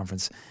 Western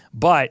Conference.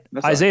 But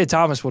Isaiah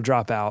Thomas will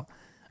drop out.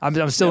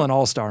 I'm still in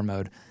all-star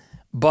mode.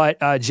 But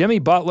Jimmy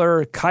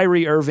Butler,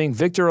 Kyrie Irving,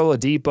 Victor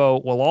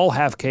Oladipo will all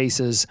have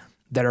cases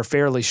that are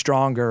fairly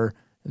stronger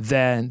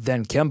than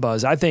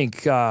Kemba's. I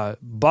think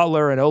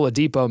Butler and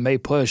Oladipo may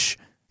push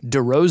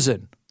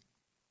DeRozan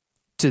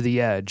to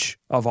the edge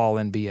of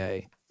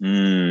All-NBA.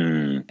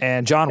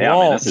 And John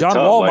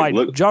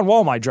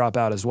Wall might drop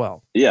out as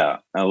well. Yeah,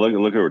 look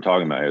what we're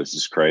talking about here. This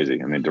is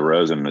crazy. I mean,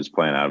 DeRozan is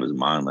playing out of his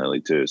mind lately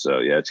too. So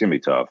yeah, it's gonna be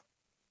tough.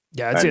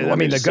 Yeah,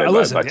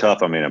 listen. By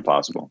tough, I mean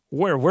impossible.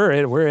 We're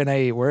in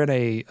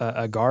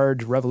a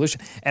guard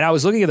revolution, and I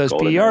was looking at those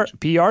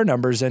PR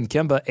numbers, and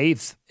Kemba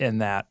 8th in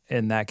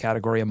that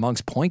category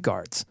amongst point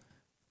guards,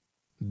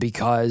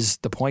 because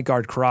the point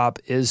guard crop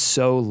is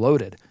so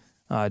loaded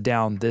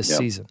down this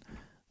season.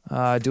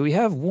 Do we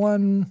have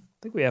one?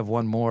 I think we have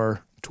one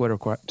more Twitter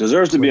question.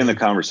 Deserves to be in the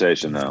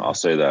conversation, though. I'll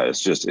say that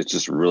it's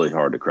just really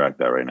hard to crack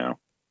that right now.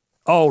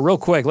 Oh, real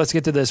quick, let's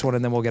get to this one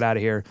and then we'll get out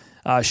of here.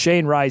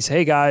 Shane writes,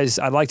 "Hey guys,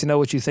 I'd like to know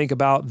what you think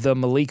about the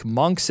Malik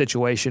Monk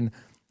situation.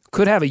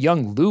 Could have a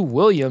young Lou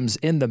Williams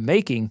in the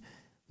making.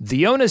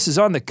 The onus is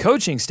on the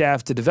coaching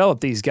staff to develop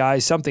these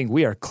guys, something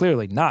we are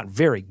clearly not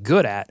very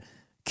good at.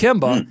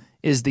 Kemba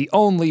is the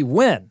only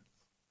win."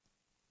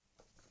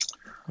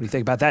 What do you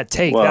think about that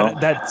take? Well,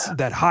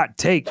 that hot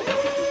take.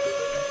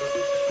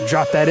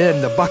 Drop that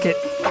in the bucket.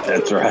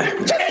 That's right.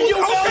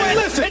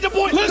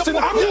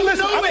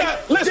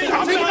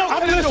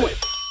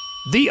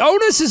 The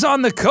onus is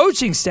on the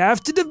coaching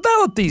staff to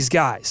develop these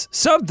guys,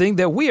 something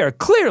that we are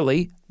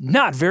clearly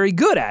not very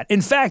good at.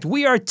 In fact,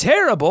 we are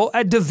terrible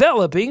at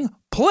developing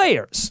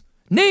players.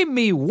 Name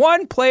me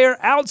one player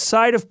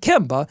outside of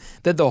Kemba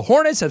that the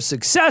Hornets have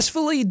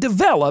successfully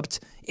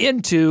developed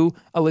into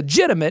a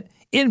legitimate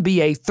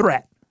NBA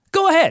threat.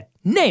 Go ahead,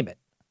 name it.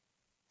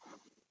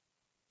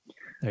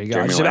 There you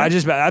go. I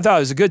thought it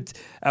was a good.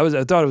 I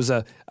thought it was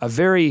a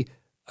very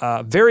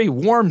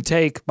warm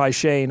take by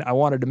Shane. I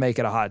wanted to make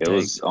it a hot take. It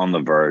was on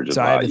the verge.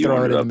 So I had to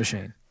throw it in the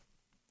machine.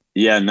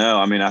 Yeah, no.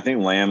 I mean, I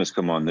think Lamb has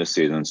come on this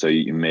season, so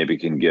you maybe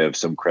can give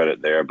some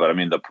credit there. But I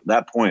mean,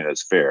 that point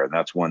is fair, and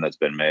that's one that's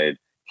been made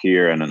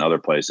here and in other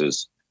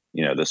places.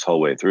 This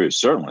whole way through.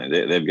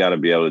 Certainly, they've got to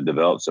be able to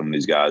develop some of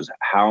these guys.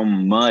 How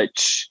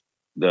much,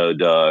 though,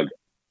 Doug,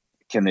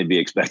 can they be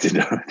expected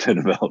to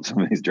develop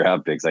some of these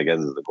draft picks? I guess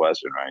is the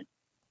question, right?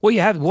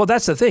 Well,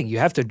 that's the thing. You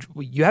have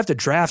to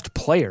draft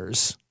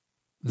players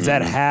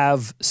that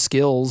have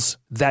skills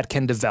that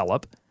can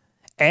develop,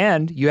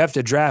 and you have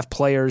to draft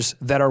players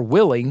that are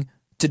willing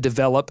to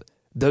develop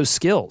those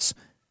skills.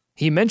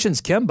 He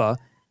mentions Kemba.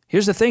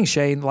 Here's the thing,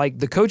 Shane, like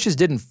the coaches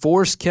didn't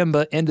force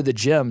Kemba into the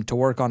gym to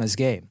work on his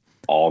game.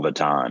 All the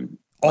time.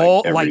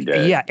 Every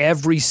day. Yeah,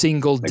 every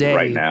single day,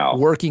 right now.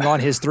 Working on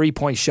his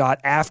three-point shot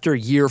after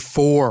year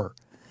 4.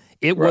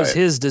 It was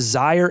his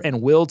desire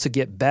and will to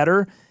get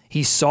better.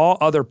 He saw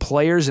other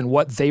players and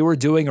what they were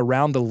doing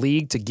around the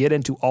league to get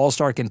into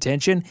all-star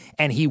contention,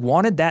 and he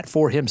wanted that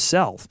for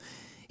himself.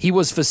 He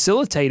was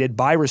facilitated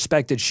by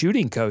respected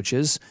shooting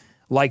coaches,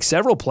 like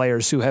several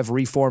players who have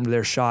reformed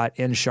their shot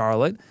in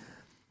Charlotte,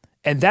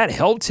 and that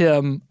helped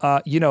him,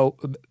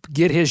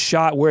 get his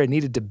shot where it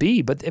needed to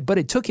be. But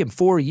it took him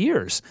 4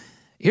 years.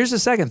 Here's the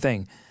second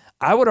thing.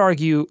 I would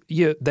argue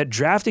that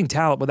drafting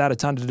talent without a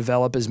ton to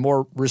develop is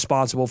more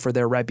responsible for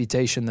their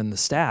reputation than the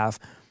staff.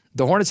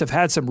 The Hornets have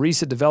had some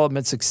recent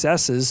development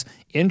successes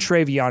in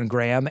Travion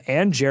Graham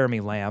and Jeremy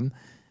Lamb.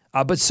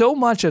 But so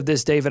much of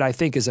this, David, I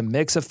think is a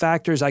mix of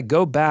factors. I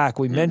go back.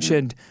 We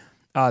mentioned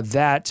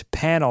that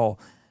panel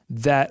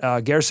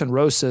that Gerson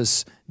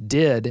Rosas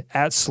did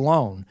at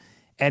Sloan.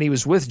 And he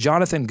was with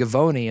Jonathan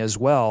Givony as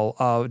well,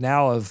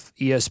 now of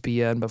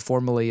ESPN, but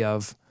formerly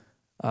of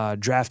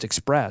Draft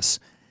Express.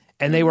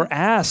 And they were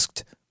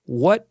asked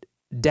what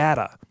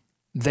data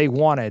they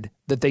wanted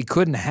that they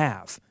couldn't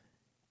have.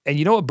 And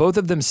you know what both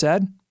of them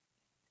said?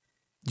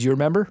 Do you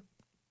remember?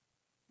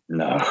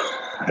 No,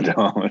 I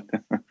don't.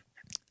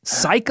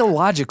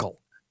 Psychological.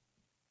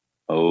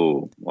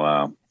 Oh,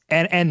 wow.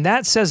 And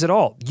that says it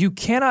all. You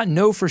cannot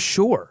know for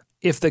sure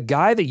if the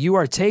guy that you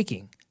are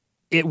taking,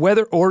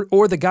 whether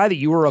or the guy that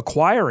you are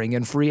acquiring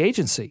in free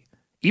agency,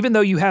 even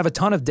though you have a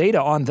ton of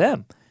data on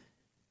them,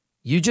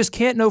 you just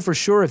can't know for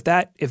sure if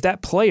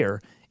that player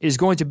is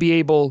going to be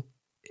able,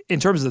 in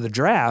terms of the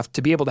draft,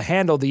 to be able to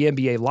handle the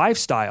NBA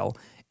lifestyle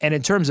And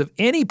in terms of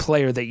any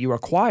player that you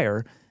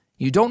acquire,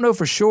 you don't know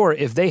for sure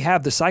if they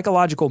have the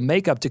psychological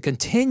makeup to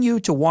continue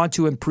to want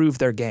to improve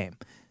their game.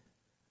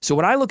 So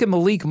when I look at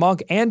Malik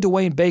Monk and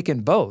Dwayne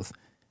Bacon both,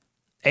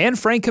 and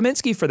Frank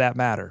Kaminsky for that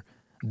matter,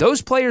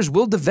 those players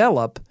will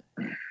develop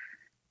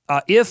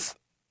if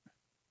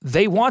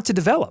they want to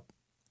develop.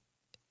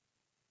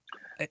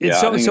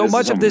 Yeah, so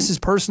much of this is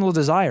personal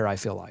desire, I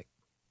feel like.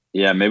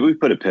 Yeah, maybe we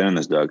put a pin in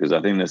this, Doug, because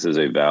I think this is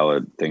a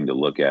valid thing to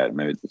look at.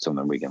 Maybe it's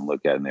something we can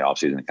look at in the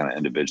offseason kind of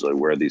individually,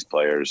 where these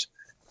players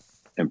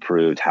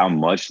improved, how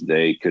much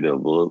they could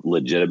have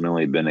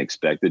legitimately been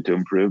expected to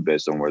improve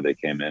based on where they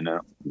came in,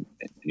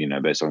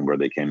 based on where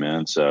they came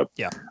in. So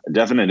yeah, a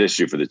definite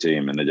issue for the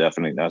team, and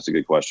that's a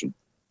good question.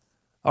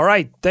 All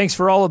right. Thanks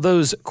for all of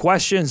those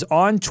questions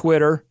on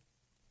Twitter.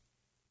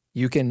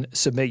 You can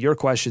submit your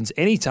questions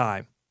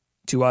anytime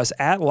to us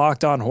at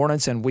Locked On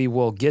Hornets, and we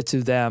will get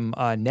to them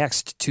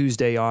next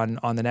Tuesday on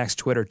the next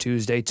Twitter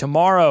Tuesday.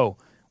 Tomorrow,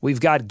 we've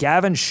got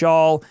Gavin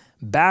Schall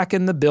back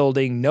in the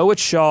building. Know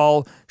it's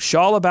Schall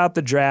about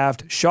the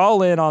draft,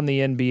 Schall in on the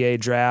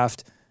NBA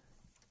draft,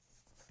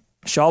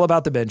 Schall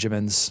about the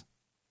Benjamins.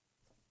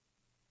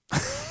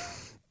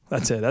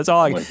 That's it. That's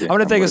all I'm going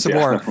to think of some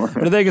more. I'm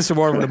going to think of some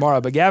more for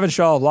tomorrow. But Gavin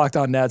Schall of Locked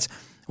On Nets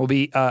will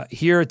be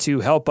here to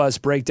help us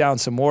break down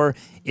some more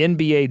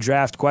NBA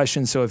draft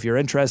questions. So if you're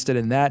interested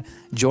in that,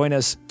 join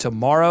us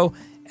tomorrow.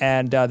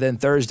 And then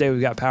Thursday,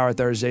 we've got Power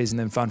Thursdays and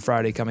then Fun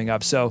Friday coming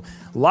up. So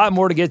a lot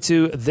more to get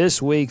to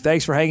this week.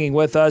 Thanks for hanging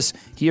with us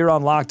here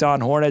on Locked On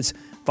Hornets.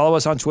 Follow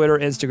us on Twitter,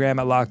 Instagram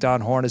at Locked On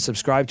Hornets.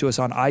 Subscribe to us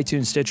on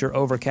iTunes, Stitcher,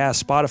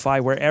 Overcast,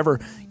 Spotify, wherever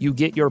you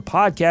get your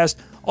podcast.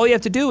 All you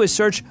have to do is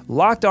search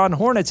Locked On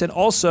Hornets and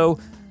also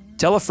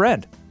tell a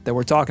friend that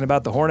we're talking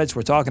about the Hornets,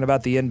 we're talking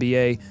about the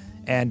NBA,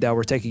 and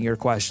we're taking your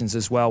questions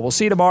as well. We'll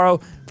see you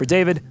tomorrow. For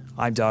David,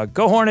 I'm Doug.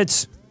 Go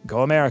Hornets.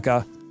 Go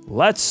America.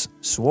 Let's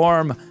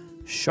swarm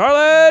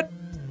Charlotte.